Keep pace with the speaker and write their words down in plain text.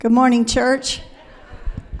Good morning, church.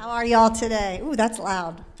 How are y'all today? Ooh, that's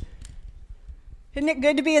loud. Isn't it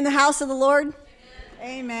good to be in the house of the Lord?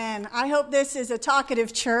 Amen. I hope this is a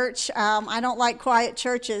talkative church. I don't like quiet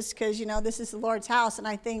churches because, this is the Lord's house, and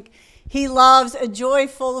I think He loves a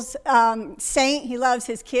joyful saint. He loves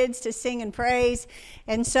His kids to sing and praise,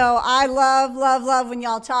 and so I love when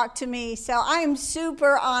y'all talk to me. So I am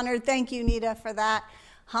super honored. Thank you, Nita, for that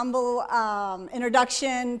humble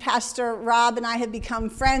introduction. Pastor Rob and I have become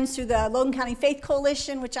friends through the Logan County Faith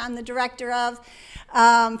Coalition, which I'm the director of,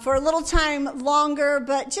 for a little time longer,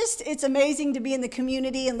 but just it's amazing to be in the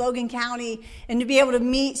community in Logan County and to be able to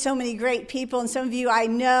meet so many great people. And some of you I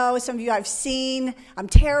know, some of you I've seen. I'm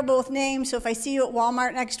terrible with names, so if I see you at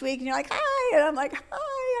Walmart next week and you're like, hi, and I'm like,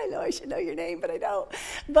 hi, I know I should know your name, but I don't.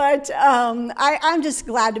 But I'm just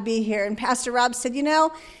glad to be here. And Pastor Rob said,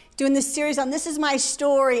 doing this series on This Is My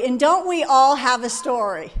Story, and don't we all have a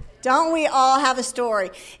story? Don't we all have a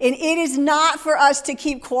story? And it is not for us to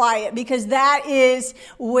keep quiet, because that is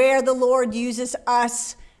where the Lord uses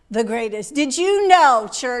us the greatest. Did you know,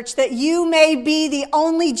 church, that you may be the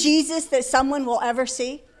only Jesus that someone will ever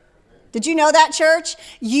see? Did you know that, church?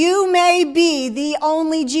 You may be the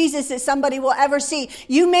only Jesus that somebody will ever see.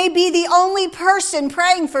 You may be the only person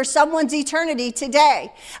praying for someone's eternity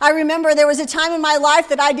today. I remember there was a time in my life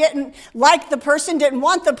that I didn't like the person, didn't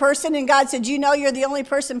want the person, and God said, you're the only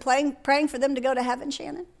person praying for them to go to heaven,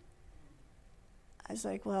 Shannon? I was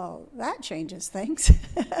like, well, that changes things.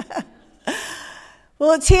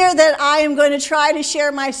 Well, it's here that I am going to try to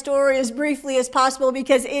share my story as briefly as possible,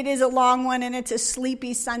 because it is a long one and it's a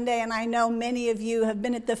sleepy Sunday, and I know many of you have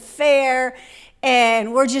been at the fair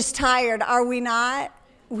and we're just tired, are we not?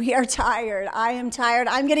 We are tired. I am tired.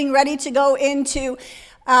 I'm getting ready to go into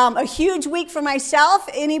a huge week for myself.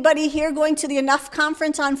 Anybody here going to the Enough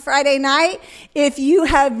Conference on Friday night? If you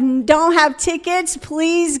don't have tickets,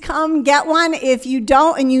 please come get one. If you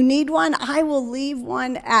don't and you need one, I will leave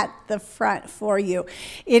one at the front for you.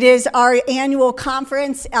 It is our annual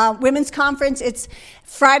conference, women's conference. It's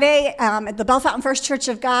Friday at the Bellefontaine First Church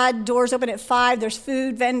of God. Doors open at 5. There's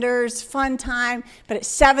food vendors, fun time. But at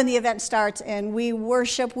 7 the event starts, and we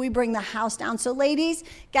worship. We bring the house down. So ladies,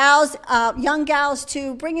 gals, young gals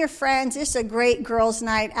too, bring your friends. This is a great girls'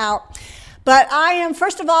 night out. But I am,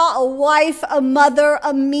 first of all, a wife, a mother,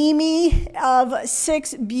 a Mimi of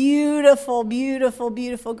 6 beautiful, beautiful,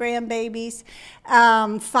 beautiful grandbabies.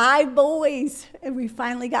 5 boys. And we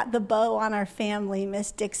finally got the bow on our family.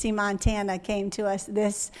 Miss Dixie Montana came to us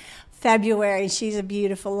this February. She's a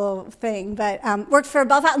beautiful little thing. But worked for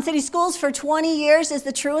Bellefontaine City Schools for 20 years as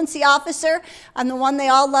the truancy officer. I'm the one they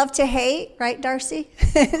all love to hate, right, Darcy?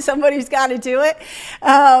 Somebody's got to do it.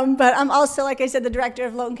 But I'm also, like I said, the director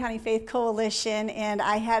of Logan County Faith Coalition, and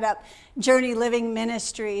I head up Journey Living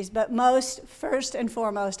Ministries. But first and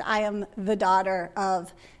foremost, I am the daughter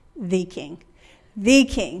of the King. The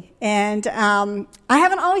King. And I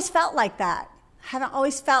haven't always felt like that. I haven't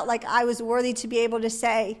always felt like I was worthy to be able to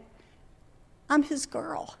say, I'm His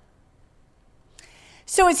girl.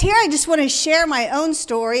 So it's here I just want to share my own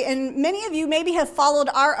story, and many of you maybe have followed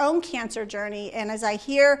our own cancer journey, and as I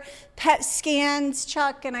hear PET scans,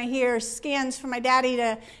 Chuck, and I hear scans for my daddy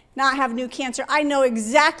to not have new cancer, I know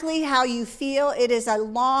exactly how you feel. It is a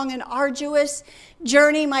long and arduous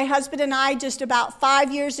journey. My husband and I, just about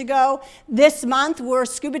 5 years ago this month, were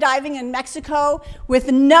scuba diving in Mexico with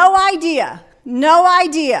no idea.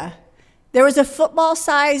 There was a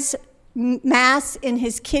football-sized mass in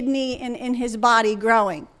his kidney and in his body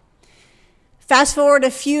growing. Fast forward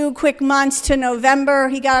a few quick months to November.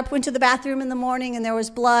 He got up, went to the bathroom in the morning, and there was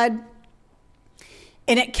blood.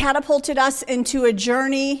 And it catapulted us into a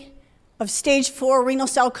journey of stage 4 renal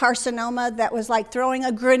cell carcinoma that was like throwing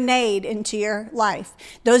a grenade into your life.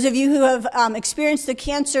 Those of you who have experienced the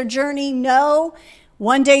cancer journey know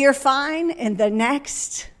one day you're fine, and the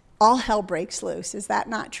next, all hell breaks loose. Is that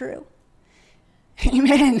not true?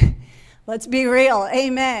 Amen. Let's be real.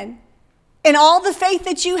 Amen. And all the faith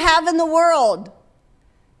that you have in the world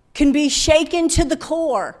can be shaken to the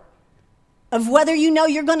core of whether you know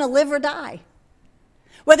you're going to live or die.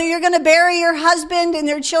 Whether you're going to bury your husband and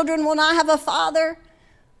their children will not have a father.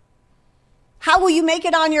 How will you make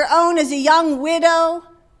it on your own as a young widow?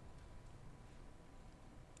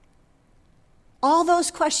 All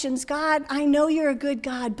those questions. God, I know you're a good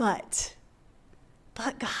God, but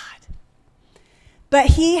God. But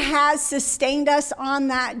He has sustained us on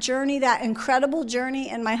that journey, that incredible journey.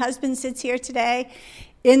 And my husband sits here today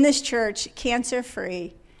in this church,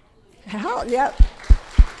 cancer-free. Yep.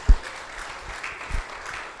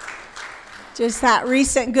 just that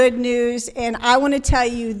recent good news. And I want to tell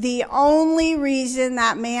you, the only reason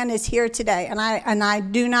that man is here today, and I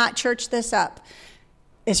do not church this up,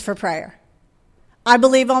 is for prayer. I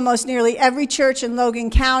believe almost nearly every church in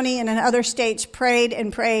Logan County and in other states prayed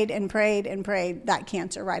and prayed and prayed and prayed that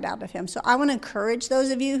cancer right out of him. So I want to encourage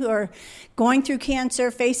those of you who are going through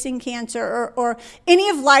cancer, facing cancer, or any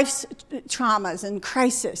of life's traumas and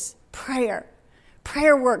crisis, prayer.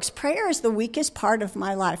 Prayer works. Prayer is the weakest part of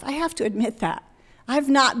my life. I have to admit that. I've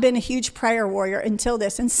not been a huge prayer warrior until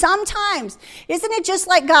this. And sometimes, isn't it just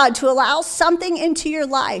like God to allow something into your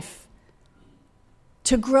life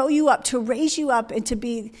to grow you up, to raise you up, and to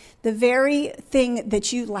be the very thing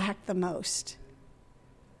that you lack the most?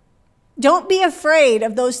 Don't be afraid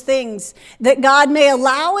of those things that God may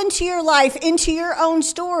allow into your life, into your own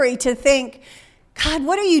story, to think, God,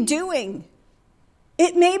 what are you doing?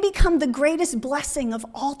 It may become the greatest blessing of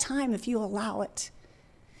all time if you allow it.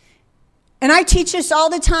 And I teach this all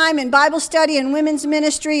the time in Bible study and women's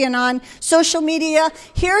ministry and on social media.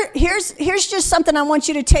 Here's just something I want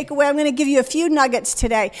you to take away. I'm going to give you a few nuggets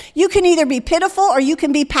today. You can either be pitiful or you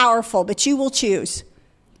can be powerful, but you will choose.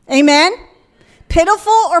 Amen?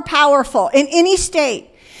 Pitiful or powerful in any state.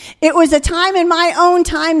 It was a time in my own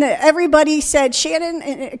time that everybody said, Shannon,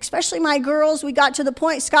 especially my girls, we got to the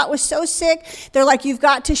point, Scott was so sick, they're like, you've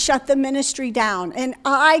got to shut the ministry down. And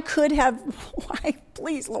I could have, why,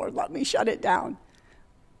 please, Lord, let me shut it down.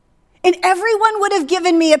 And everyone would have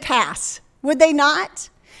given me a pass, would they not?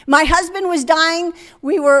 My husband was dying.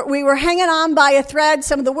 We were hanging on by a thread,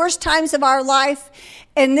 some of the worst times of our life.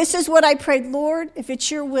 And this is what I prayed, Lord, if it's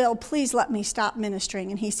your will, please let me stop ministering.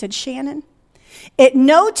 And he said, Shannon, at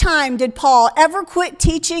no time did Paul ever quit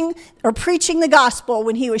teaching or preaching the gospel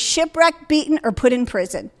when he was shipwrecked, beaten, or put in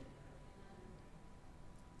prison.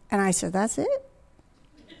 And I said, that's it?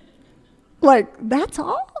 Like, that's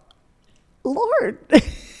all? Lord.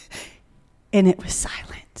 And it was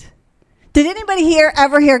silent. Did anybody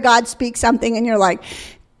ever hear God speak something and you're like,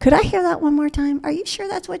 could I hear that one more time? Are you sure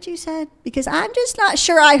that's what you said? Because I'm just not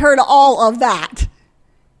sure I heard all of that.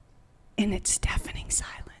 And it's deafening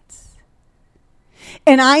silence.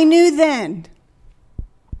 And I knew then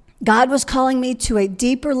God was calling me to a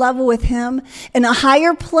deeper level with him and a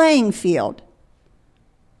higher playing field.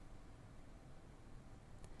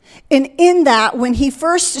 And in that, when he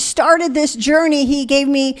first started this journey, he gave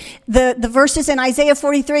me the verses in Isaiah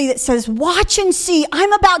 43 that says, watch and see,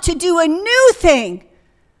 I'm about to do a new thing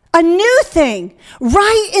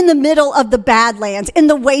right in the middle of the Badlands, in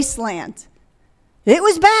the wasteland. It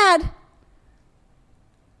was bad.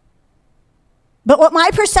 But what my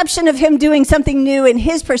perception of him doing something new and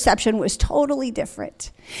his perception was totally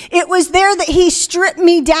different. It was there that he stripped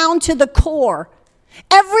me down to the core.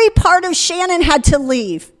 Every part of Shannon had to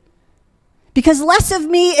leave. Because less of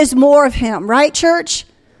me is more of him, right, church?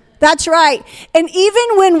 That's right. And even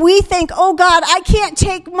when we think, oh God, I can't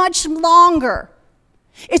take much longer,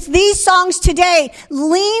 it's these songs today,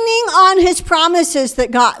 leaning on his promises, that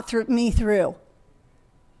got me through.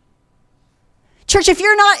 Church, if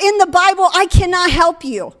you're not in the Bible, I cannot help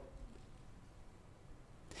you.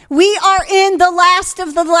 We are in the last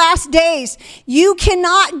of the last days. You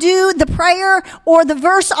cannot do the prayer or the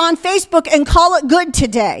verse on Facebook and call it good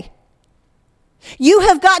today. You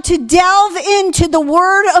have got to delve into the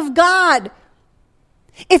Word of God.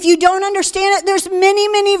 If you don't understand it, there's many,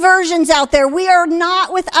 many versions out there. We are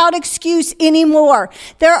not without excuse anymore.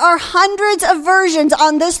 There are hundreds of versions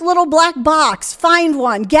on this little black box. Find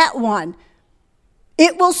one, get one.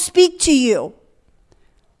 It will speak to you.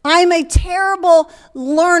 I'm a terrible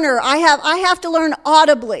learner. I have to learn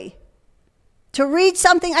audibly. To read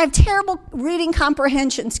something, I have terrible reading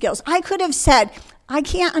comprehension skills. I could have said, I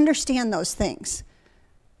can't understand those things.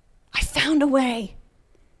 I found a way.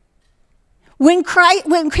 When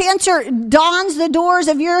cancer dawns the doors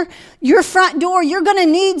of your front door, you're going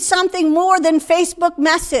to need something more than Facebook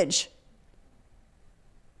message.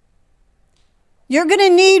 You're going to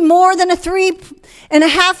need more than a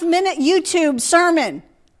 3.5-minute YouTube sermon.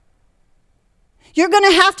 You're going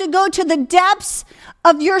to have to go to the depths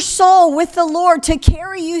of your soul with the Lord to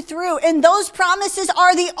carry you through. And those promises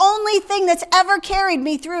are the only thing that's ever carried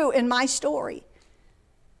me through in my story.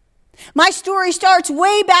 My story starts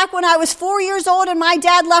way back when I was 4 years old and my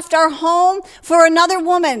dad left our home for another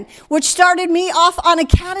woman, which started me off on a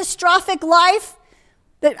catastrophic life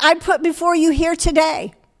that I put before you here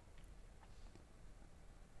today.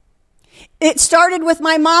 It started with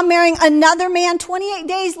my mom marrying another man 28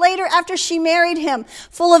 days later after she married him,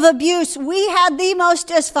 full of abuse. We had the most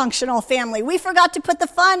dysfunctional family. We forgot to put the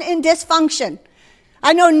fun in dysfunction.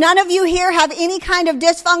 I know none of you here have any kind of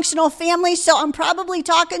dysfunctional family, so I'm probably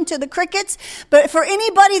talking to the crickets. But for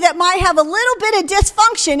anybody that might have a little bit of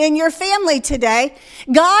dysfunction in your family today,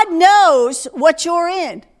 God knows what you're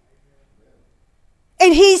in.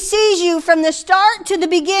 And he sees you from the start to the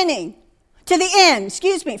beginning, to the end,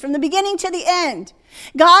 from the beginning to the end.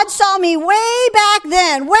 God saw me way back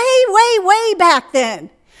then, way back then.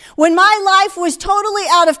 When my life was totally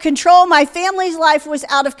out of control, my family's life was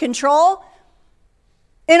out of control.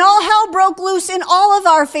 And all hell broke loose in all of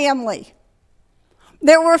our family.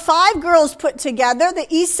 There were 5 girls put together. The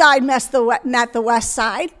east side met the west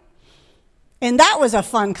side. And that was a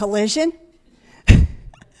fun collision.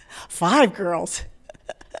 5 girls.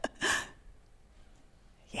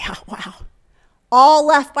 Yeah, wow. All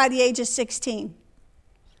left by the age of 16.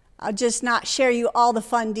 I'll just not share you all the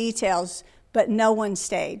fun details, but no one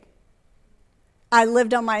stayed. I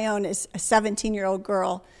lived on my own as a 17-year-old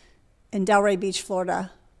girl in Delray Beach,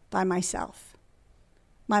 Florida, by myself.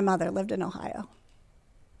 My mother lived in Ohio.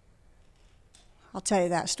 I'll tell you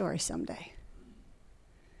that story someday.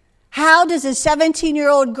 How does a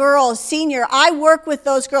 17-year-old girl, senior, I work with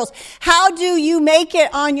those girls, how do you make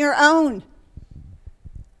it on your own?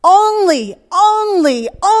 Only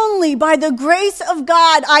by the grace of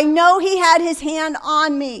God. I know he had his hand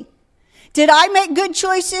on me. Did I make good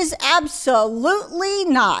choices? Absolutely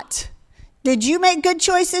not. Did you make good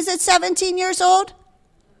choices at 17 years old?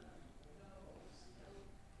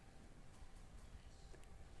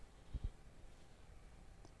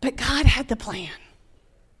 But God had the plan.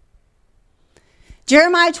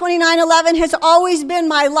 Jeremiah 29:11 has always been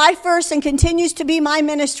my life verse and continues to be my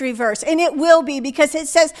ministry verse. And it will be, because it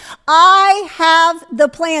says, I have the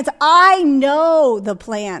plans. I know the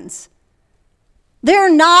plans.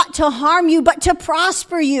 They're not to harm you, but to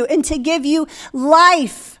prosper you and to give you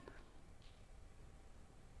life.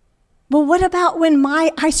 Well, what about when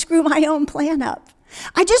I screw my own plan up?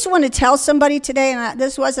 I just want to tell somebody today, and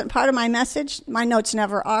this wasn't part of my message. My notes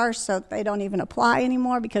never are, so they don't even apply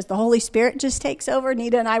anymore because the Holy Spirit just takes over.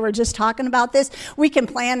 Nita and I were just talking about this. We can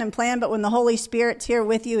plan, but when the Holy Spirit's here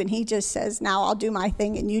with you and he just says, now I'll do my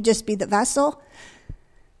thing and you just be the vessel.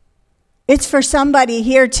 It's for somebody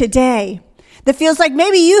here today that feels like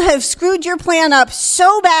maybe you have screwed your plan up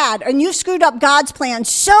so bad, and you've screwed up God's plan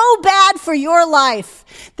so bad for your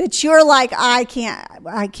life that you're like, I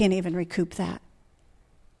can't even recoup that.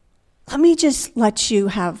 Let me just let you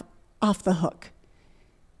have off the hook.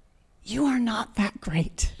 You are not that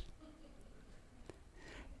great.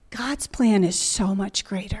 God's plan is so much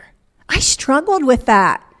greater. I struggled with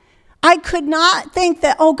that. I could not think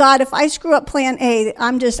that, oh God, if I screw up plan A,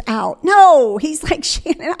 I'm just out. No, he's like,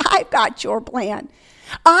 Shannon, I've got your plan.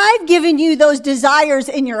 I've given you those desires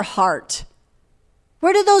in your heart.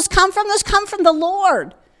 Where do those come from? Those come from the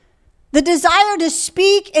Lord. The desire to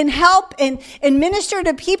speak and help and minister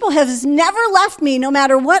to people has never left me, no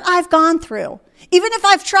matter what I've gone through. Even if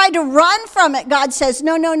I've tried to run from it, God says,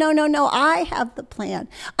 no, I have the plan.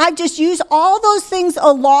 I've just used all those things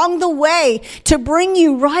along the way to bring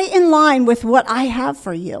you right in line with what I have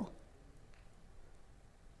for you.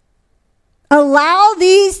 Allow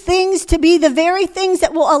these things to be the very things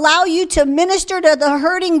that will allow you to minister to the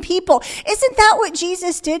hurting people. Isn't that what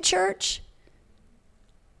Jesus did, church?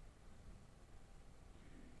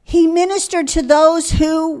 He ministered to those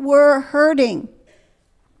who were hurting.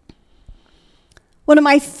 One of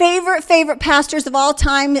my favorite pastors of all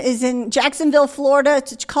time is in Jacksonville, Florida.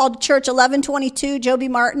 It's called Church 1122, Joby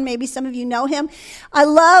Martin. Maybe some of you know him. I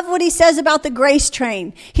love what he says about the grace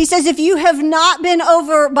train. He says, if you have not been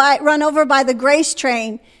run over by the grace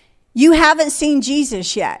train, you haven't seen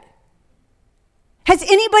Jesus yet. Has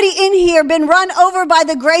anybody in here been run over by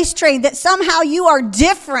the grace train that somehow you are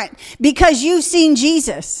different because you've seen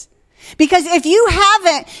Jesus? Because if you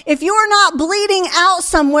haven't, if you're not bleeding out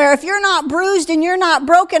somewhere, if you're not bruised and you're not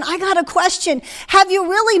broken, I got a question. Have you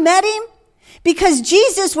really met him? Because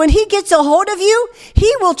Jesus, when he gets a hold of you,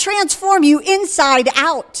 he will transform you inside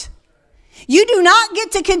out. You do not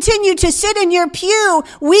get to continue to sit in your pew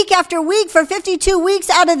week after week for 52 weeks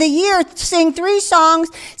out of the year, sing 3 songs,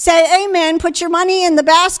 say amen, put your money in the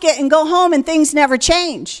basket and go home and things never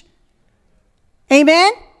change.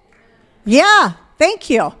 Amen? Yeah, thank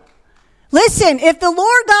you. Listen, if the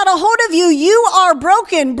Lord got a hold of you, you are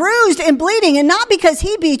broken, bruised, and bleeding, and not because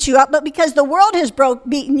he beat you up, but because the world has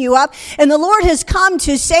beaten you up, and the Lord has come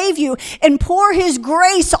to save you and pour his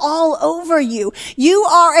grace all over you. You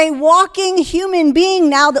are a walking human being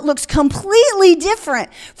now that looks completely different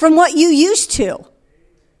from what you used to.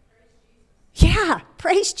 Yeah,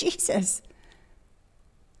 praise Jesus.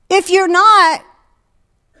 If you're not,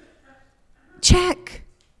 check.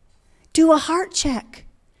 Do a heart check.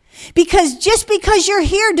 Because just because you're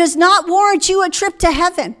here does not warrant you a trip to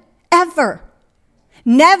heaven. Ever.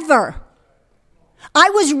 Never. I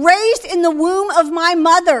was raised in the womb of my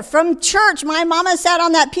mother from church. My mama sat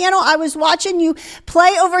on that piano. I was watching you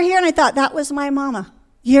play over here, and I thought, that was my mama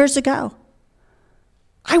years ago.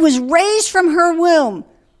 I was raised from her womb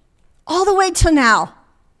all the way to now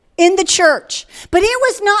in the church. But it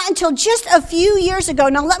was not until just a few years ago.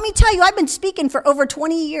 Now, let me tell you, I've been speaking for over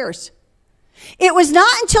 20 years. It was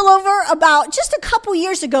not until over about just a couple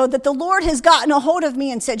years ago that the Lord has gotten a hold of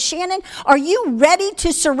me and said, Shannon, are you ready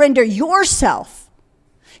to surrender yourself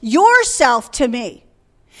to me?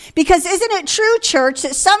 Because isn't it true, church,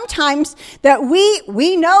 that sometimes that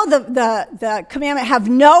we know the commandment, have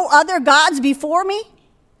no other gods before me?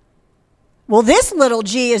 Well, this little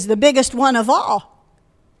g is the biggest one of all.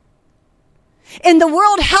 And the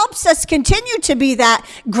world helps us continue to be that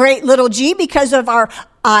great little g because of our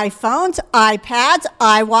iPhones, iPads,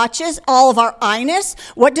 iWatches, all of our I-ness.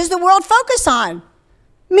 What does the world focus on?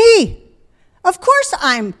 Me. Of course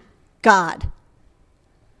I'm God.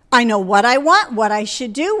 I know what I want, what I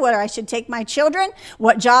should do, where I should take my children,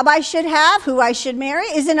 what job I should have, who I should marry.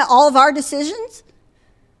 Isn't it all of our decisions?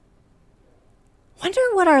 Wonder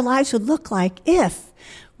what our lives would look like if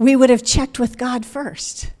we would have checked with God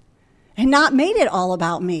first and not made it all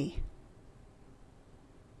about me.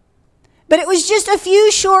 But it was just a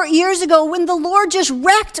few short years ago when the Lord just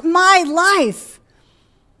wrecked my life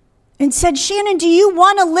and said, Shannon, do you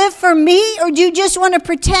want to live for me or do you just want to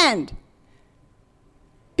pretend?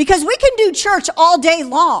 Because we can do church all day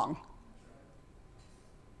long.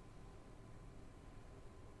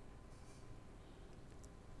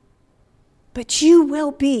 But you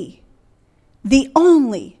will be the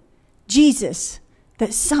only Jesus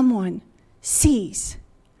that someone sees.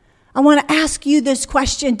 I want to ask you this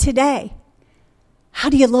question today. How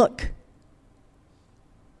do you look?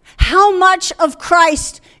 How much of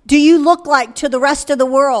Christ do you look like to the rest of the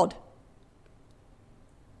world?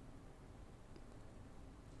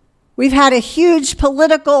 We've had a huge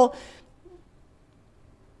political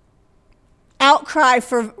outcry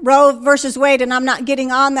for Roe versus Wade, and I'm not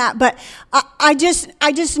getting on that, but I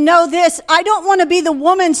just know this. I don't want to be the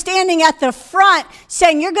woman standing at the front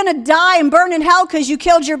saying you're going to die and burn in hell because you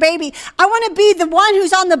killed your baby. I want to be the one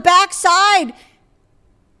who's on the backside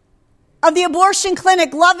of the abortion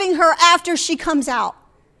clinic loving her after she comes out.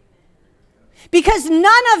 Because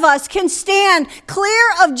none of us can stand clear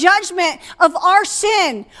of judgment of our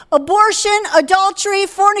sin. Abortion, adultery,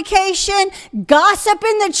 fornication, gossip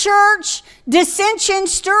in the church, dissension,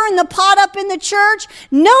 stirring the pot up in the church.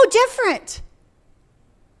 No different.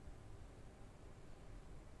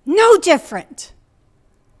 No different.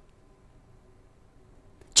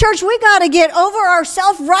 Church, we got to get over our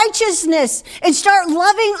self-righteousness and start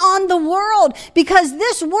loving on the world because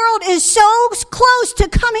this world is so close to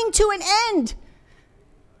coming to an end.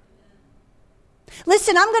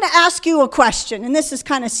 Listen, I'm going to ask you a question, and this is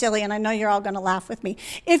kind of silly, and I know you're all going to laugh with me.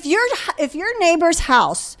 If your neighbor's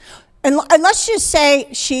house, and let's just say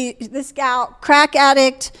this gal, crack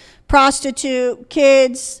addict, prostitute,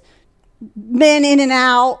 kids, men in and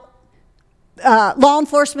out, law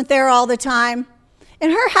enforcement there all the time,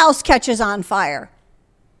 and her house catches on fire,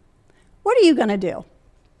 what are you going to do?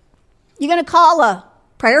 You going to call a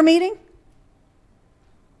prayer meeting?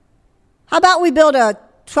 How about we build a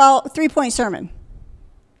 3-point sermon?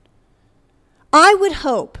 I would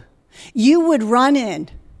hope you would run in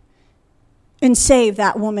and save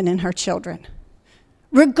that woman and her children,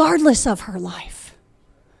 regardless of her life.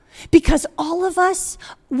 Because all of us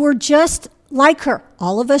were just like her.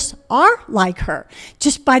 All of us are like her.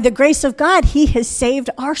 Just by the grace of God, He has saved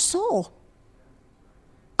our soul.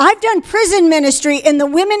 I've done prison ministry, and the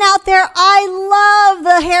women out there, I love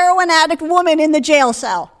the heroin addict woman in the jail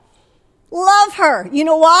cell. Love her. You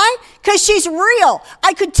know why? Because she's real.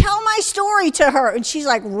 I could tell my story to her. And she's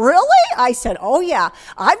like, really? I said, oh yeah.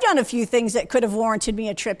 I've done a few things that could have warranted me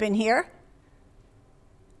a trip in here.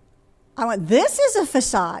 I went, this is a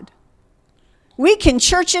facade. We can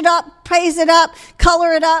church it up, praise it up,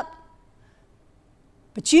 color it up.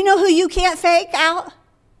 But you know who you can't fake out?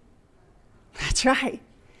 That's right.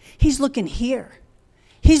 He's looking here.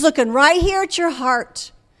 He's looking right here at your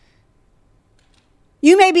heart.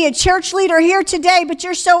 You may be a church leader here today, but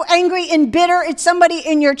you're so angry and bitter at somebody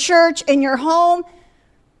in your church, in your home.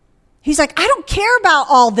 He's like, I don't care about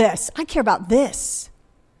all this. I care about this.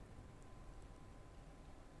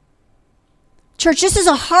 Church, this is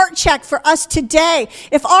a heart check for us today.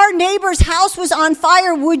 If our neighbor's house was on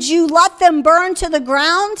fire, would you let them burn to the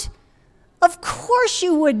ground? Of course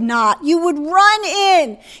you would not. You would run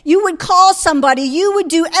in. You would call somebody. You would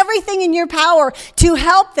do everything in your power to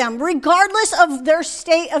help them, regardless of their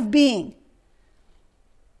state of being.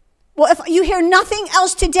 Well, if you hear nothing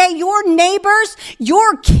else today, your neighbors,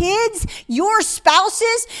 your kids, your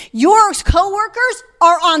spouses, your coworkers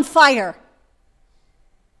are on fire.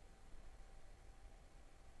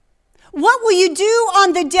 What will you do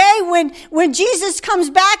on the day when Jesus comes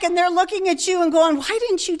back and they're looking at you and going, why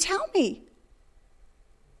didn't you tell me?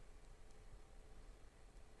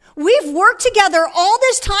 We've worked together all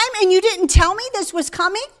this time and you didn't tell me this was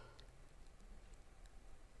coming?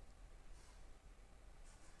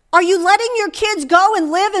 Are you letting your kids go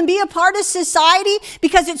and live and be a part of society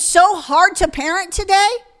because it's so hard to parent today?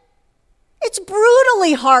 It's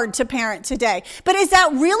brutally hard to parent today. But is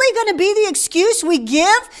that really going to be the excuse we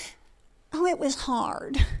give? Oh, it was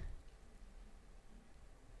hard.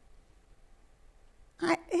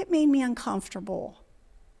 It made me uncomfortable.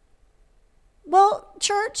 Well,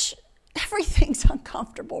 church, everything's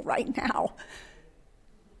uncomfortable right now.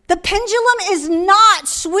 The pendulum is not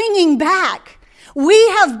swinging back. We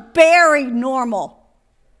have buried normal.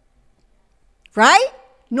 Right?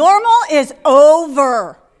 Normal is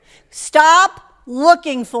over. Stop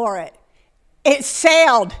looking for it. It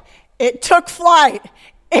sailed. It took flight.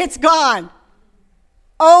 It's gone.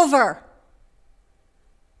 Over.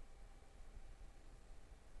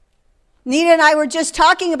 Nita and I were just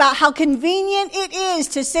talking about how convenient it is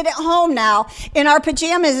to sit at home now in our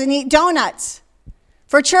pajamas and eat donuts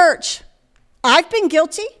for church. I've been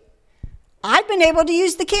guilty. I've been able to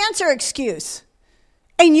use the cancer excuse.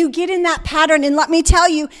 And you get in that pattern, and let me tell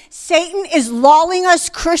you, Satan is lulling us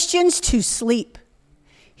Christians to sleep.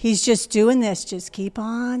 He's just doing this. Just keep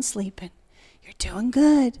on sleeping. You're doing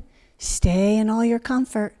good. Stay in all your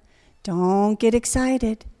comfort. Don't get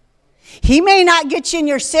excited. He may not get you in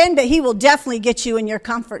your sin, but he will definitely get you in your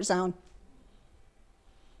comfort zone.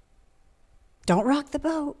 Don't rock the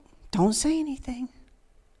boat. Don't say anything.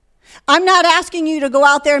 I'm not asking you to go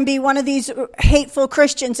out there and be one of these hateful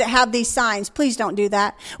Christians that have these signs. Please don't do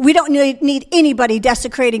that. We don't need anybody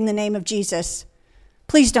desecrating the name of Jesus.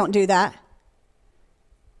 Please don't do that.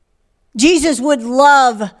 Jesus would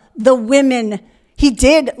love the women. He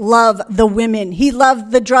did love the women. He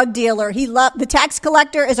loved the drug dealer. The tax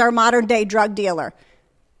collector is our modern day drug dealer.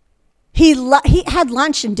 He had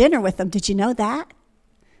lunch and dinner with them. Did you know that?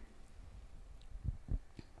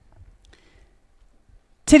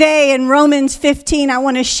 Today in Romans 15, I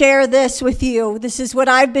want to share this with you. This is what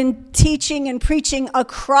I've been teaching and preaching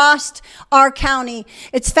across our county.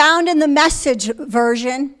 It's found in the Message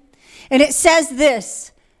version, and it says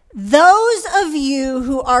this: those of you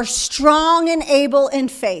who are strong and able in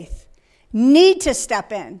faith need to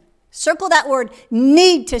step in. Circle that word,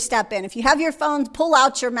 need to step in. If you have your phones, pull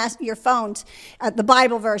out your phones, the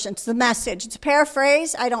Bible version. It's the Message. It's a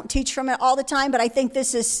paraphrase. I don't teach from it all the time, but I think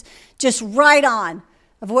this is just right on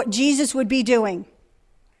of what Jesus would be doing.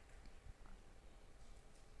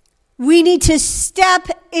 We need to step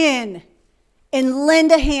in and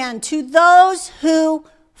lend a hand to those who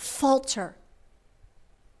falter.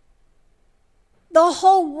 The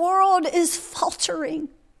whole world is faltering.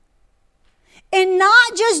 And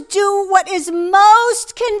not just do what is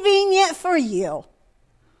most convenient for you.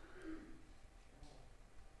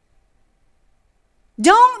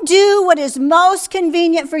 Don't do what is most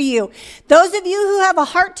convenient for you. Those of you who have a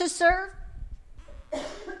heart to serve,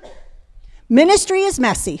 ministry is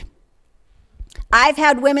messy. I've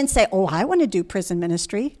had women say, oh, I want to do prison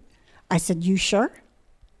ministry. I said, you sure?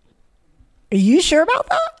 Are you sure about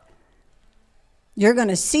that? You're going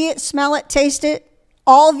to see it, smell it, taste it.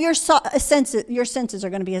 All of your senses are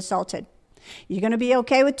going to be assaulted. You're going to be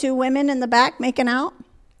okay with two women in the back making out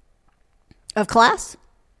of class?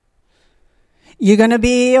 You're going to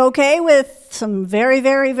be okay with some very,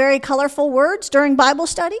 very, very colorful words during Bible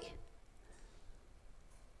study?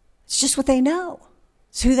 It's just what they know.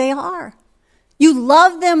 It's who they are. You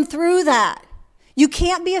love them through that. You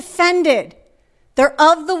can't be offended. They're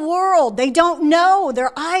of the world. They don't know.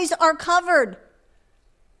 Their eyes are covered.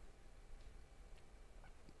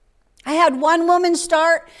 I had one woman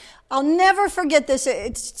start. I'll never forget this.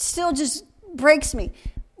 It still just breaks me.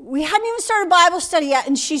 We hadn't even started Bible study yet,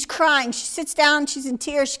 and she's crying. She sits down. She's in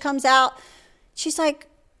tears. She comes out. She's like,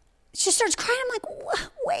 she starts crying. I'm like,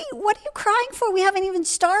 wait, what are you crying for? We haven't even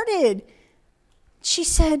started. She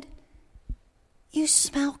said, you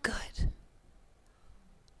smell good.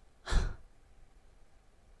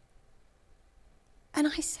 And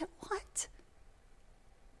I said, what?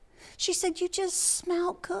 She said, you just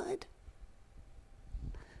smell good.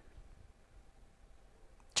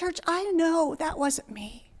 Church, I know that wasn't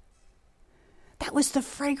me. That was the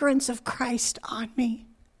fragrance of Christ on me.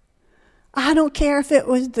 I don't care if it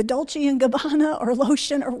was the Dolce & Gabbana or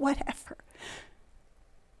lotion or whatever.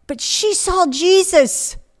 But she saw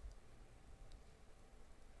Jesus.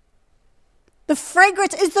 The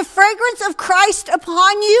fragrance, is the fragrance of Christ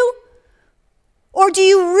upon you? Or do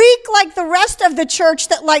you reek like the rest of the church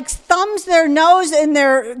that like thumbs their nose and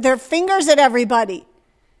their fingers at everybody?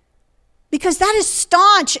 Because that is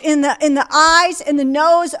staunch in the eyes and the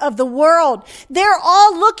nose of the world. They're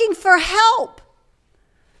all looking for help.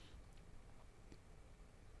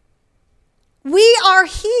 We are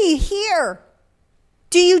here.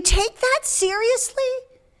 Do you take that seriously?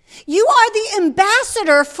 You are the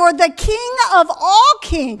ambassador for the King of all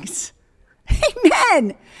kings.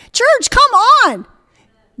 Amen. Church, come on.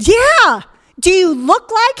 Yeah. Do you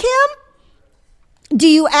look like him? Do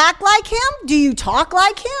you act like him? Do you talk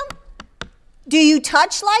like him? Do you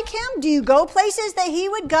touch like him? Do you go places that he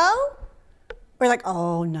would go? We're like,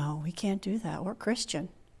 oh no, we can't do that. We're Christian.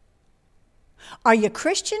 Are you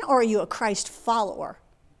Christian or are you a Christ follower?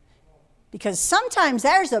 Because sometimes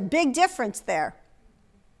there's a big difference there.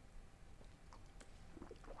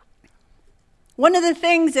 One of the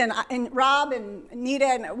things, and Rob and Anita,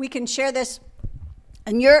 and we can share this,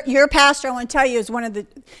 and your pastor, I want to tell you, is one of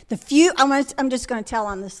the few, I'm just going to tell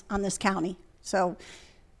on this county. So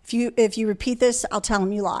if you repeat this, I'll tell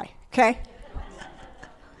him you lie, okay?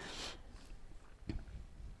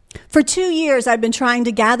 For 2 years, I've been trying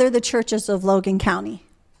to gather the churches of Logan County.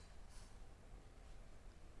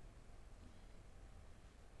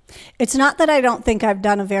 It's not that I don't think I've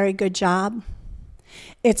done a very good job.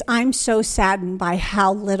 It's I'm so saddened by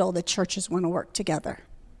how little the churches want to work together.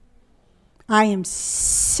 I am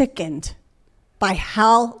sickened by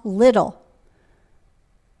how little.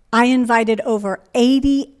 I invited over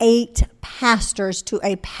 88 pastors to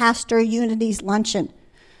a Pastor Unity's luncheon.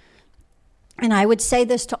 And I would say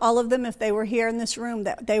this to all of them if they were here in this room,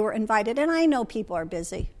 that they were invited. And I know people are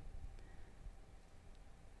busy.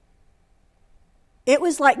 It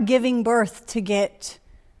was like giving birth to get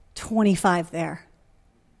 25 there.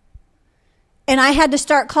 And I had to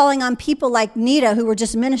start calling on people like Nita, who were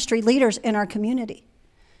just ministry leaders in our community.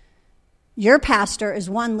 Your pastor is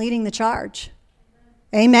one leading the charge.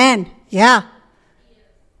 Amen. Yeah.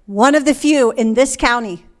 One of the few in this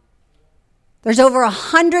county. There's over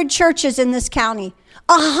 100 churches in this county.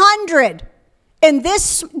 100. And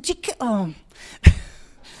this,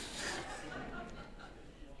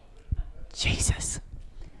 Jesus.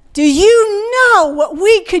 Do you know what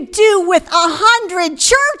we could do with 100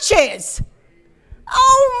 churches?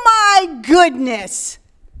 Oh my goodness.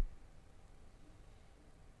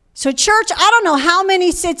 So church, I don't know how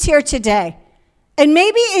many sits here today. And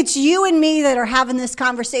maybe it's you and me that are having this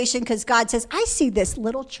conversation because God says, I see this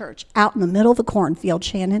little church out in the middle of the cornfield,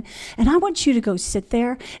 Shannon, and I want you to go sit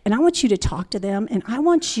there, and I want you to talk to them, and I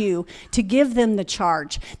want you to give them the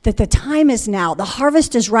charge that the time is now, the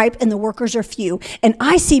harvest is ripe, and the workers are few. And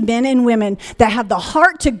I see men and women that have the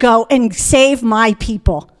heart to go and save my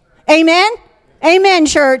people. Amen? Amen,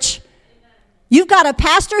 church. You've got a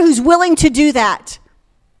pastor who's willing to do that.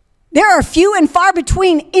 There are few and far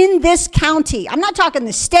between in this county. I'm not talking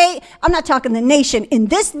the state. I'm not talking the nation. In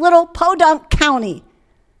this little podunk county.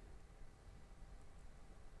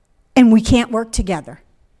 And we can't work together.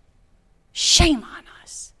 Shame on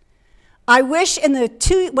us. I wish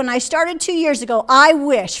when I started 2 years ago, I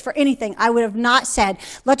wish for anything I would have not said,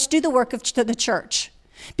 let's do the work of the church.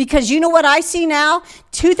 Because you know what I see now?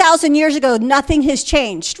 2,000 years ago, nothing has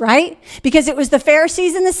changed, right? Because it was the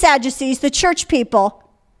Pharisees and the Sadducees, the church people,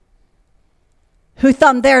 who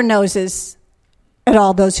thumbed their noses at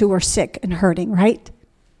all those who were sick and hurting, right?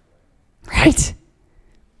 Right?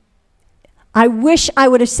 I wish I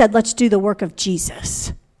would have said, let's do the work of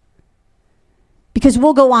Jesus. Because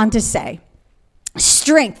we'll go on to say,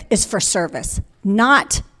 strength is for service,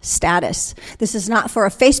 not status. This is not for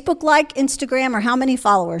a Facebook like, Instagram, or how many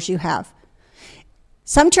followers you have.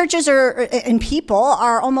 Some churches and people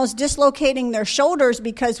are almost dislocating their shoulders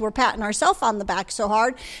because we're patting ourselves on the back so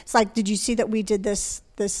hard. It's like, did you see that we did this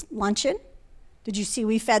luncheon? Did you see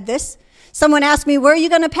we fed this? Someone asked me, where are you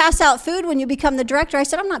going to pass out food when you become the director? I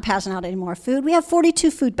said, I'm not passing out any more food. We have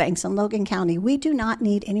 42 food banks in Logan County. We do not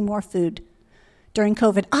need any more food during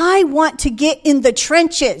COVID. I want to get in the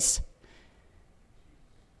trenches.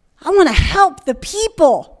 I want to help the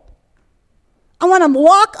people. I want to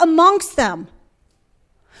walk amongst them.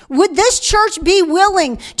 Would this church be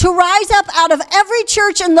willing to rise up out of every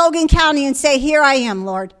church in Logan County and say, here I am,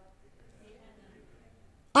 Lord?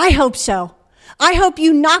 I hope so. I hope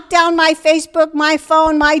you knock down my Facebook, my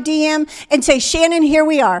phone, my DM, and say, Shannon, here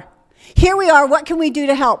we are. here we are. What can we do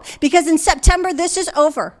to help? Because in September, this is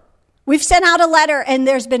over. We've sent out a letter and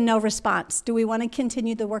there's been no response. Do we want to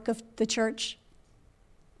continue the work of the church?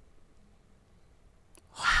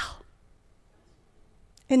 Wow.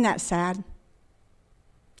 Isn't that sad?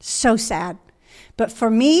 So sad. But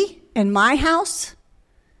for me and my house,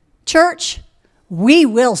 church, we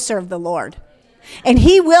will serve the Lord. And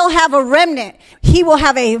he will have a remnant. He will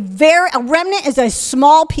have a remnant is a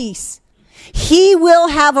small piece. He will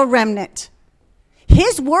have a remnant.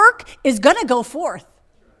 His work is going to go forth.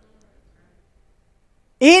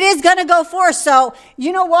 It is going to go forth. So,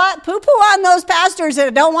 you know what? Poo-poo on those pastors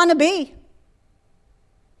that don't want to be.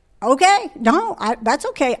 Okay. No, that's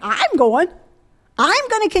okay. I'm going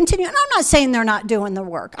to continue. And I'm not saying they're not doing the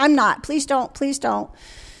work. I'm not. Please don't.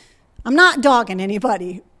 I'm not dogging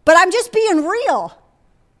anybody. But I'm just being real.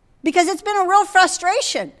 Because it's been a real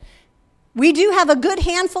frustration. We do have a good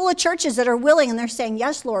handful of churches that are willing, and they're saying,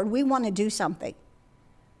 yes, Lord, we want to do something.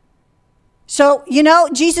 So,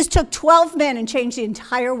 Jesus took 12 men and changed the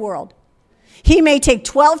entire world. He may take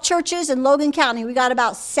 12 churches in Logan County. We got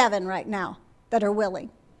about 7 right now that are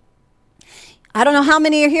willing. I don't know how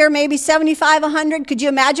many are here, maybe 75, 100. Could you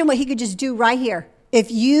imagine what he could just do right here? If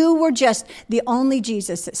you were just the only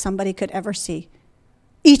Jesus that somebody could ever see.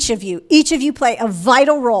 Each of you play a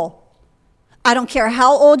vital role. I don't care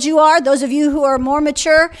how old you are. Those of you who are more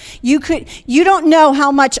mature, you don't know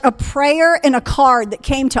how much a prayer and a card that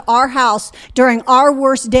came to our house during our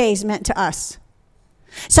worst days meant to us.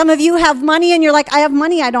 Some of you have money and you're like, I have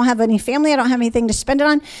money. I don't have any family. I don't have anything to spend it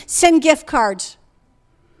on. Send gift cards.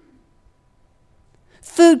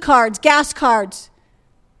 Food cards, gas cards.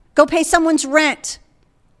 Go pay someone's rent.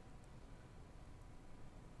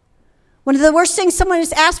 One of the worst things someone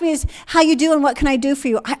has asked me is, how you doing? What can I do for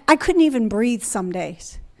you? I couldn't even breathe some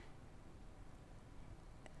days.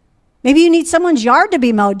 Maybe you need someone's yard to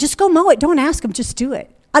be mowed. Just go mow it. Don't ask them. Just do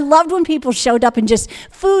it. I loved when people showed up and just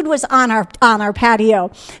food was on our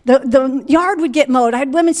patio. The yard would get mowed. I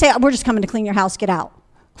had women say, we're just coming to clean your house. Get out.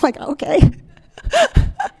 I'm like, okay.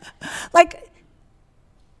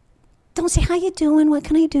 Don't say, how you doing? What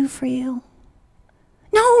can I do for you?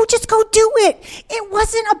 No, just go do it. It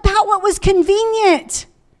wasn't about what was convenient.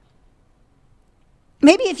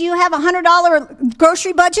 Maybe if you have a $100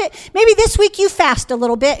 grocery budget, maybe this week you fast a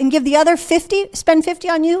little bit and give the other 50, spend 50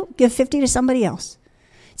 on you, give 50 to somebody else.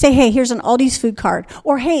 Say, hey, here's an Aldi's food card.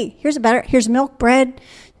 Or, hey, here's milk, bread,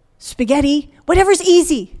 spaghetti, whatever's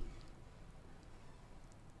easy.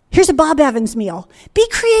 Here's a Bob Evans meal. Be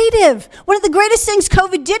creative. One of the greatest things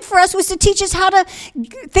COVID did for us was to teach us how to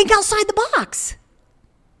think outside the box.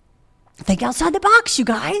 Think outside the box, you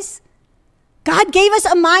guys. God gave us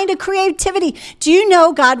a mind of creativity. Do you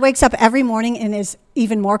know God wakes up every morning and is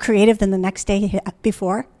even more creative than the next day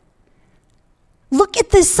before? Look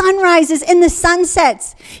at the sunrises and the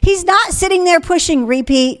sunsets. He's not sitting there pushing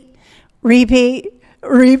repeat, repeat,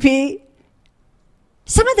 repeat.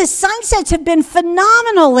 Some of the sunsets have been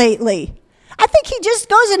phenomenal lately. I think he just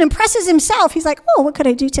goes and impresses himself. He's like, oh, what could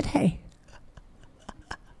I do today?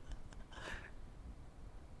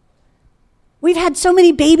 We've had so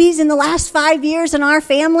many babies in the last 5 years in our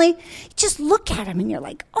family. You just look at them and you're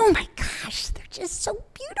like, oh my gosh, they're just so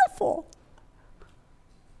beautiful.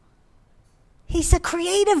 He's a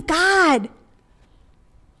creative God.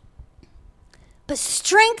 But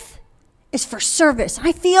strength is for service.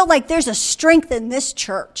 I feel like there's a strength in this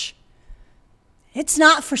church. It's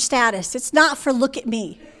not for status. It's not for look at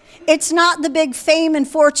me. It's not the big fame and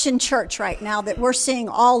fortune church right now that we're seeing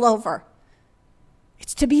all over.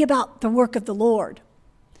 It's to be about the work of the Lord.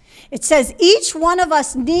 It says each one of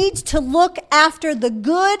us needs to look after the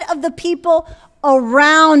good of the people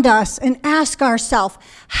around us and ask ourselves,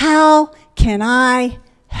 how can I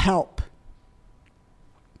help?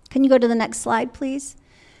 Can you go to the next slide, please?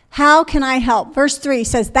 How can I help? Verse 3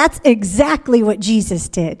 says that's exactly what Jesus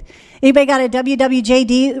did. Anybody got a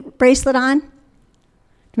WWJD bracelet on?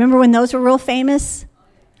 Remember when those were real famous?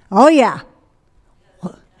 Oh, yeah.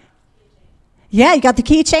 Yeah, you got the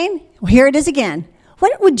keychain? Well, here it is again.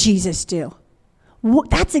 What would Jesus do?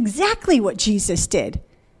 That's exactly what Jesus did.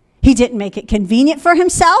 He didn't make it convenient for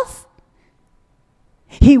himself.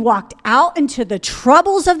 He walked out into the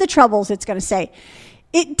troubles of the troubles, it's going to say.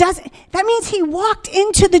 That means he walked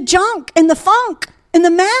into the junk and the funk and the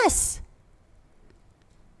mess.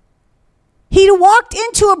 He'd have walked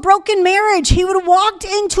into a broken marriage. He would have walked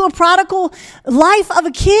into a prodigal life of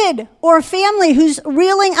a kid or a family who's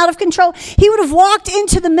reeling out of control. He would have walked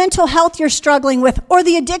into the mental health you're struggling with or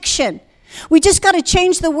the addiction. We just got to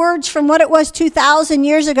change the words from what it was 2,000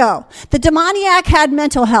 years ago. The demoniac had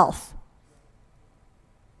mental health.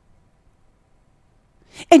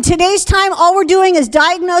 In today's time, all we're doing is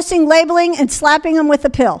diagnosing, labeling, and slapping them with a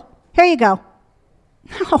pill. Here you go.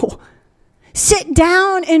 No. Sit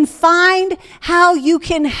down and find how you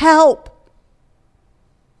can help.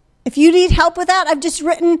 If you need help with that, I've just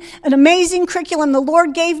written an amazing curriculum the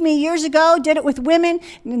Lord gave me years ago, did it with women,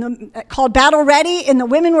 called Battle Ready, and the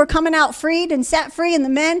women were coming out freed and set free, and the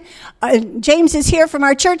men, James is here from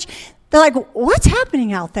our church, they're like, what's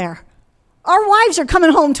happening out there? Our wives are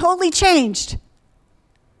coming home totally changed.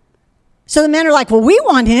 So the men are like, well, we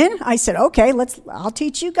want in. I said, okay, I'll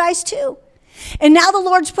teach you guys too. And now the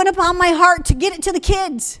Lord's put upon my heart to get it to the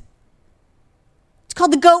kids. It's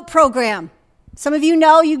called the GOAT program. Some of you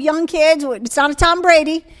know, you young kids, it's not a Tom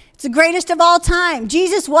Brady. It's the greatest of all time.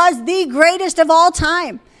 Jesus was the greatest of all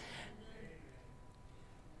time.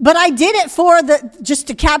 But I did it just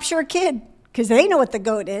to capture a kid, because they know what the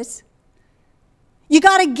GOAT is. You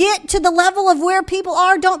got to get to the level of where people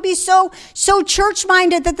are. Don't be so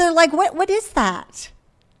church-minded that they're like, what is that?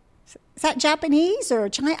 Is that Japanese or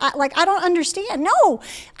Chinese? I don't understand. No,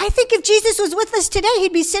 I think if Jesus was with us today,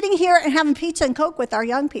 he'd be sitting here and having pizza and Coke with our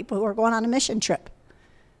young people who are going on a mission trip.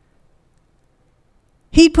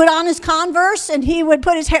 He'd put on his Converse and he would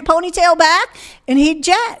put his ponytail back and he'd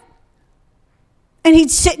jet. And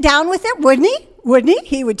he'd sit down with it, wouldn't he? Wouldn't he?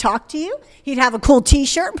 He would talk to you. He'd have a cool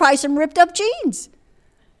t-shirt and probably some ripped up jeans.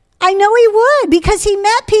 I know he would, because he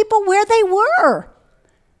met people where they were.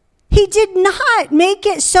 He did not make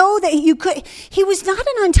it so that he was not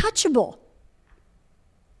an untouchable.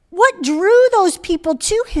 What drew those people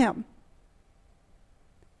to him?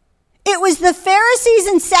 It was the Pharisees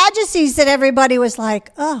and Sadducees that everybody was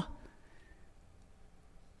like, oh,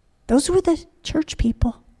 those were the church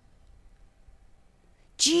people.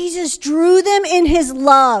 Jesus drew them in his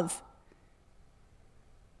love.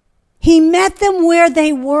 He met them where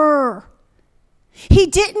they were. He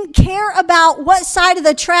didn't care about what side of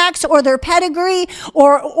the tracks or their pedigree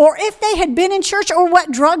or if they had been in church or what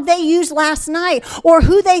drug they used last night or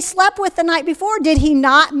who they slept with the night before. Did he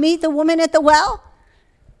not meet the woman at the well?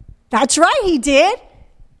 That's right, he did.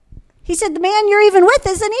 He said, the man you're even with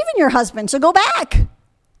isn't even your husband, so go back.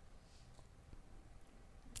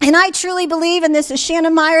 And I truly believe, and this is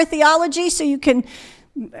Shannon Maier theology, so you can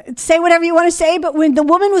say whatever you want to say, but when the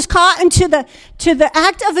woman was caught into the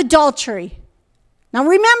act of adultery, now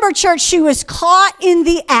remember, church, she was caught in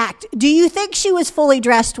the act. Do you think she was fully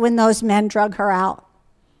dressed when those men drug her out?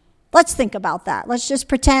 Let's think about that. Let's just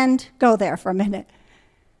pretend, go there for a minute.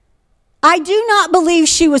 I do not believe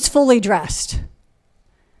she was fully dressed.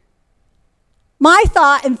 My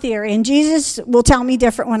thought and theory, and Jesus will tell me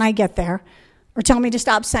different when I get there, or tell me to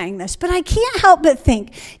stop saying this, but I can't help but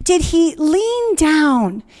think, did he lean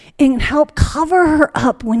down and help cover her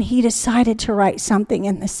up when he decided to write something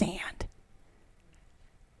in the sand?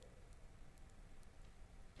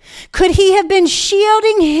 Could he have been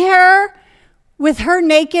shielding her with her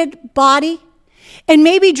naked body and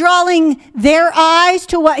maybe drawing their eyes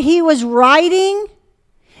to what he was writing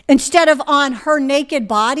instead of on her naked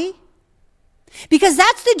body? Because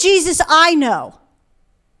that's the Jesus I know.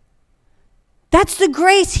 That's the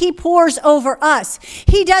grace he pours over us.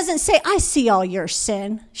 He doesn't say, I see all your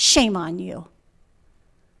sin. Shame on you.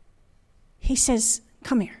 He says,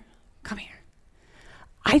 come here.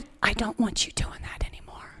 I don't want you doing that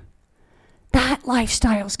anymore. That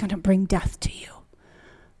lifestyle is going to bring death to you.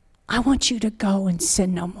 I want you to go and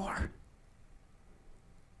sin no more.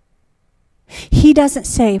 He doesn't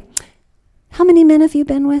say, how many men have you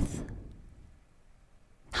been with?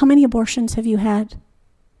 How many abortions have you had?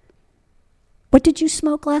 What did you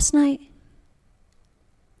smoke last night?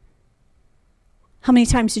 How many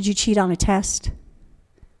times did you cheat on a test?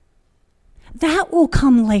 That will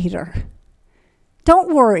come later.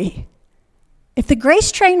 Don't worry. If the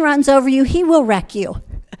grace train runs over you, he will wreck you.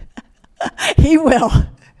 He will.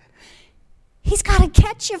 He's got to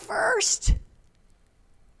catch you first.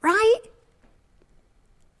 Right?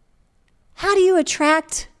 How do you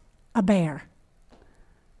attract a bear?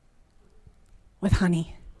 With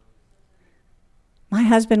honey. My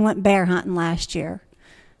husband went bear hunting last year.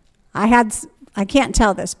 I can't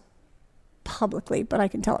tell this publicly, but I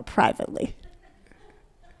can tell it privately.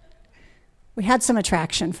 We had some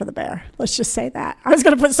attraction for the bear. Let's just say that. I was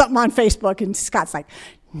going to put something on Facebook, and Scott's like,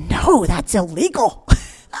 no, that's illegal.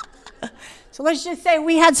 So let's just say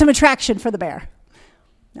we had some attraction for the bear.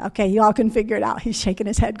 Okay, you all can figure it out. He's shaking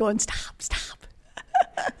his head going, stop.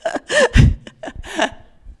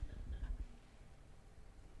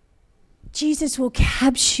 Jesus will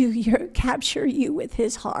capture you with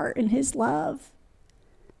his heart and his love.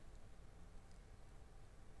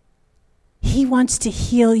 He wants to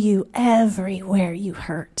heal you everywhere you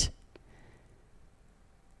hurt.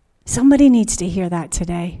 Somebody needs to hear that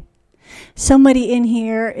today. Somebody in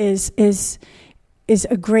here is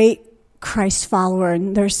a great Christ follower,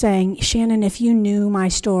 and they're saying, Shannon, if you knew my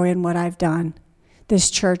story and what I've done, this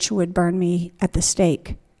church would burn me at the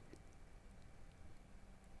stake.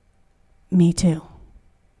 Me too.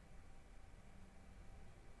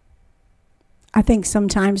 I think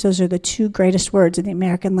sometimes those are the two greatest words in the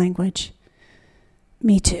American language.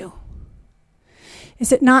 Me too.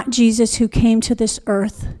 Is it not Jesus who came to this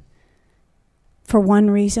earth for one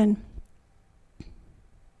reason?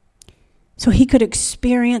 So he could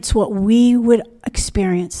experience what we would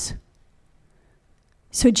experience.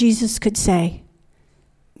 So Jesus could say,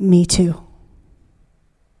 me too.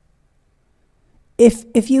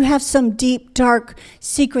 If you have some deep, dark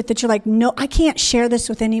secret that you're like, no, I can't share this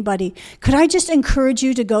with anybody, could I just encourage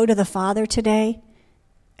you to go to the Father today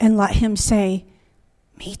and let him say,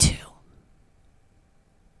 me too?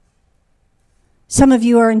 Some of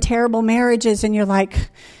you are in terrible marriages and you're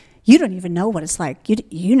like, you don't even know what it's like.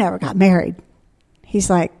 You never got married.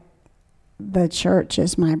 He's like, the church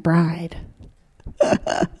is my bride.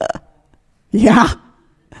 Yeah.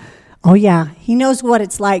 Oh, yeah. He knows what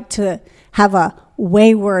it's like to have a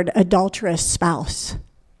wayward, adulterous spouse.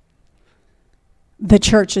 The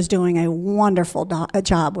church is doing a wonderful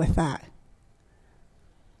job with that.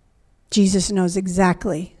 Jesus knows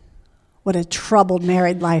exactly what a troubled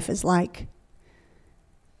married life is like.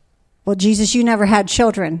 Well, Jesus, you never had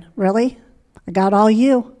children. Really? I got all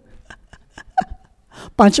you.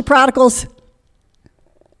 Bunch of prodigals.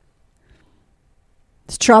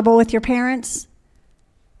 It's trouble with your parents.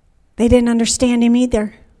 They didn't understand him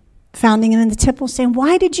either. Founding him in the temple saying,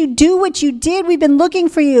 why did you do what you did? We've been looking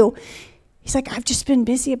for you. He's like, I've just been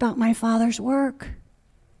busy about my Father's work.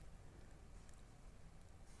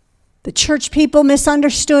 The church people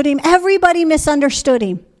misunderstood him. Everybody misunderstood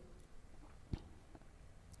him.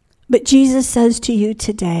 But Jesus says to you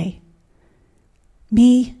today,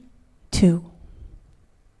 me too.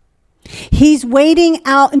 He's wading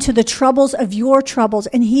out into the troubles of your troubles,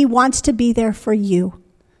 and he wants to be there for you.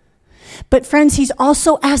 But friends, he's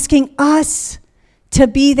also asking us to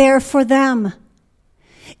be there for them.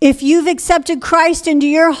 If you've accepted Christ into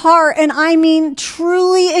your heart, and I mean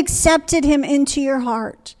truly accepted him into your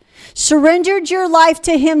heart, surrendered your life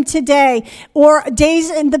to him today or days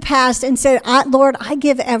in the past and said, Lord, I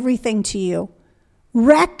give everything to you.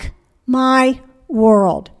 Wreck my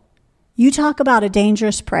world. You talk about a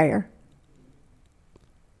dangerous prayer.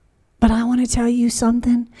 But I want to tell you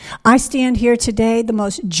something. I stand here today the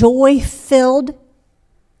most joy-filled,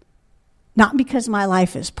 not because my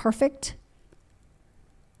life is perfect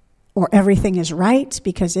or everything is right,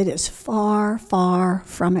 because it is far, far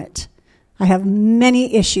from it. I have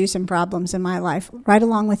many issues and problems in my life, right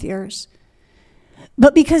along with yours.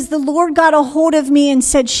 But because the Lord got a hold of me and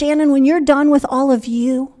said, Shannon, when you're done with all of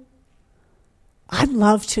you, I'd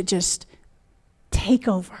love to just take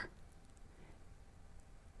over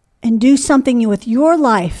and do something with your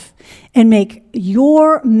life and make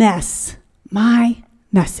your mess my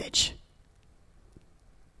message.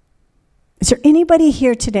 Is there anybody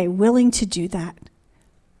here today willing to do that?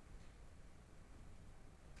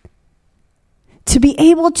 To be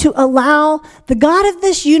able to allow the God of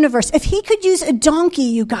this universe, if he could use a donkey,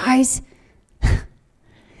 you guys,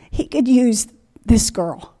 he could use this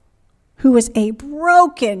girl who was a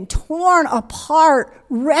broken, torn apart,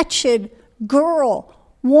 wretched girl,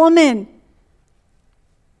 woman.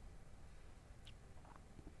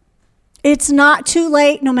 It's not too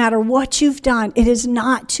late, no matter what you've done. It is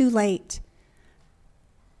not too late.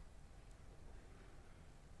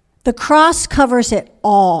 The cross covers it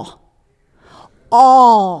all.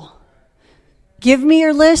 All. Give me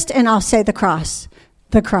your list and I'll say the cross,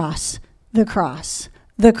 the cross, the cross,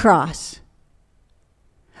 the cross.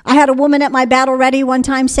 I had a woman at my battle ready one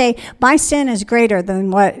time say, my sin is greater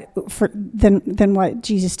than what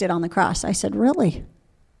Jesus did on the cross. I said, really?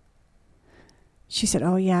 She said,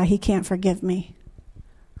 oh yeah, he can't forgive me.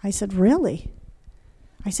 I said, really?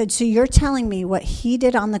 I said, so you're telling me what he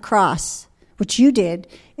did on the cross, what you did,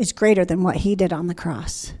 is greater than what he did on the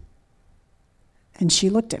cross? And she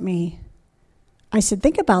looked at me. I said,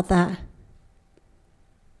 think about that.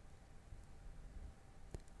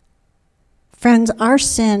 Friends, our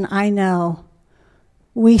sin, I know,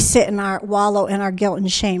 we sit in wallow in our guilt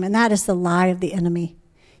and shame, and that is the lie of the enemy.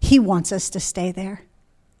 He wants us to stay there.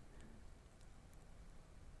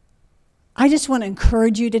 I just want to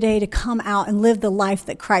encourage you today to come out and live the life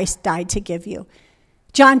that Christ died to give you.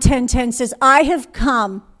 John 10:10 says, I have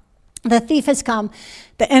come, the thief has come,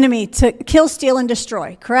 the enemy, to kill, steal, and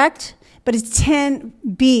destroy, correct? But it's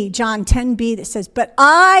 10b, John 10b, that says, but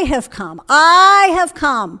I have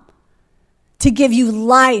come to give you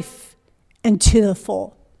life and to the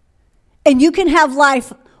full. And you can have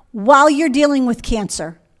life while you're dealing with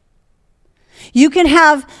cancer. You can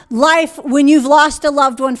have life when you've lost a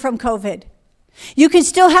loved one from COVID. You can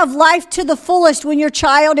still have life to the fullest when your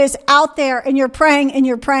child is out there and you're praying and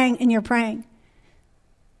you're praying and you're praying.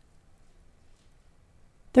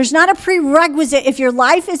 There's not a prerequisite if your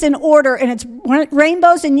life is in order and it's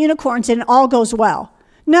rainbows and unicorns and it all goes well.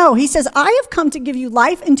 No, he says, I have come to give you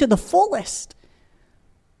life into the fullest.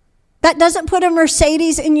 That doesn't put a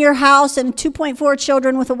Mercedes in your house and 2.4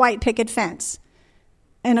 children with a white picket fence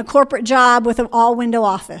and a corporate job with an all-window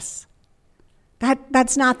office.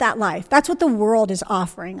 That's not that life. That's what the world is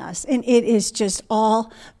offering us, and it is just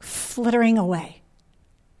all flittering away.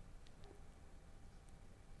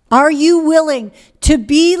 Are you willing to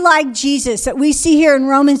be like Jesus that we see here in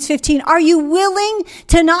Romans 15? Are you willing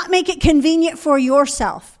to not make it convenient for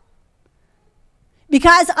yourself?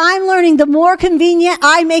 Because I'm learning the more convenient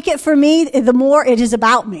I make it for me, the more it is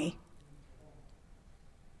about me.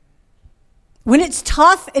 When it's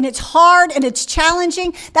tough and it's hard and it's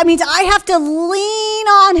challenging, that means I have to lean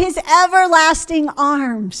on his everlasting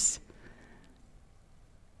arms.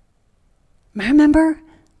 Remember,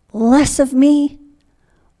 less of me,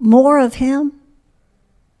 more of him.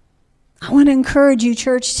 I want to encourage you,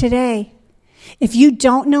 church, today. If you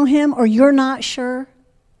don't know him or you're not sure,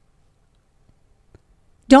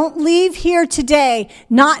 don't leave here today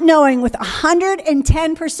not knowing with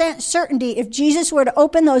 110% certainty if Jesus were to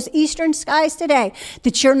open those eastern skies today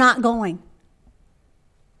that you're not going.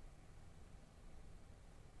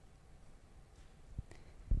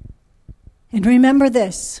 And remember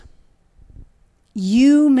this,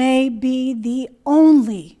 you may be the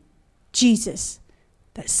only Jesus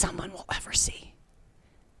that someone will ever see.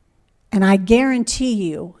 And I guarantee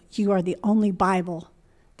you, you are the only Bible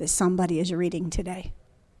that somebody is reading today.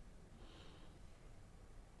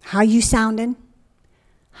 How you sounding?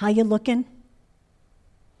 How you looking?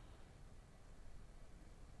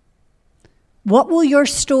 What will your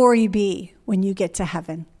story be when you get to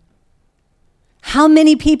heaven? How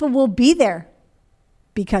many people will be there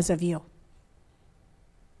because of you?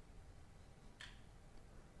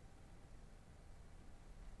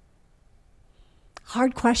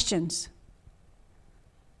 Hard questions.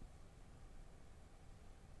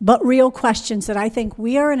 But real questions that I think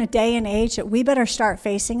we are in a day and age that we better start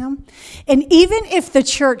facing them. And even if the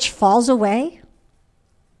church falls away,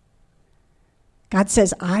 God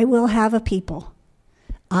says, I will have a people.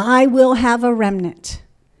 I will have a remnant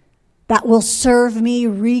that will serve me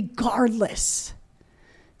regardless.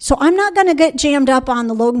 So I'm not going to get jammed up on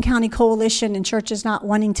the Logan County Coalition and churches not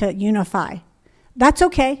wanting to unify. That's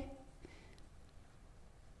okay.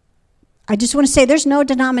 I just want to say there's no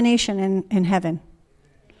denomination in heaven.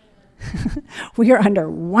 We are under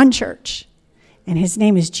one church, and his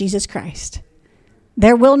name is Jesus Christ.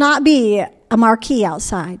 There will not be a marquee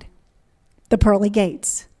outside the pearly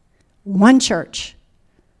gates. One church,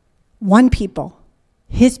 one people,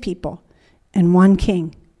 his people, and one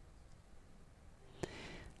king.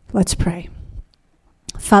 Let's pray.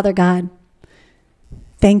 Father God,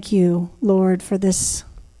 thank you, Lord, for this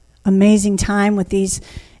amazing time with these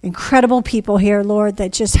incredible people here, Lord,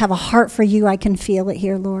 that just have a heart for you. I can feel it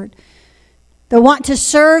here, Lord. That want to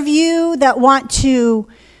serve you, that want to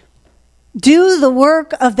do the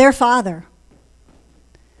work of their Father.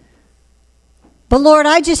 But Lord,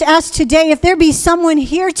 I just ask today, if there be someone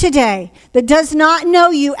here today that does not know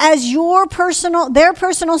you as their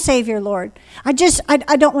personal Savior, Lord, I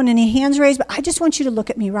don't want any hands raised, but I just want you to look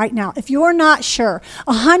at me right now. If you're not sure,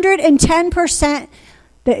 110%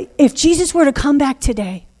 that if Jesus were to come back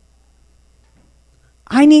today,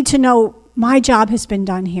 I need to know my job has been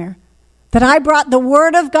done here. That I brought the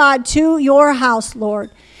word of God to your house,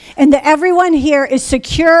 Lord. And that everyone here is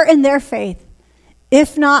secure in their faith.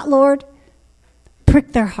 If not, Lord,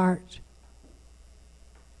 prick their heart.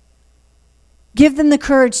 Give them the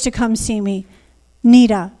courage to come see me.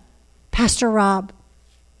 Nita, Pastor Rob.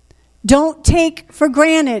 Don't take for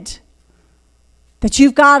granted that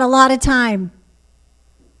you've got a lot of time.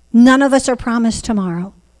 None of us are promised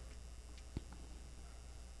tomorrow.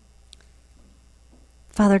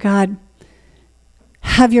 Father God,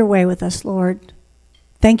 have your way with us, Lord.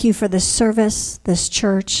 Thank you for this service, this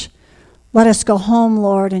church. Let us go home,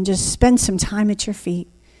 Lord, and just spend some time at your feet.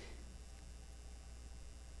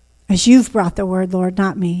 As you've brought the word, Lord,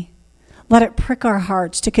 not me. Let it prick our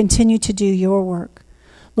hearts to continue to do your work.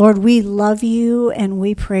 Lord, we love you and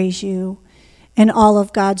we praise you. And all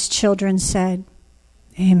of God's children said,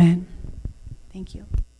 amen. Thank you.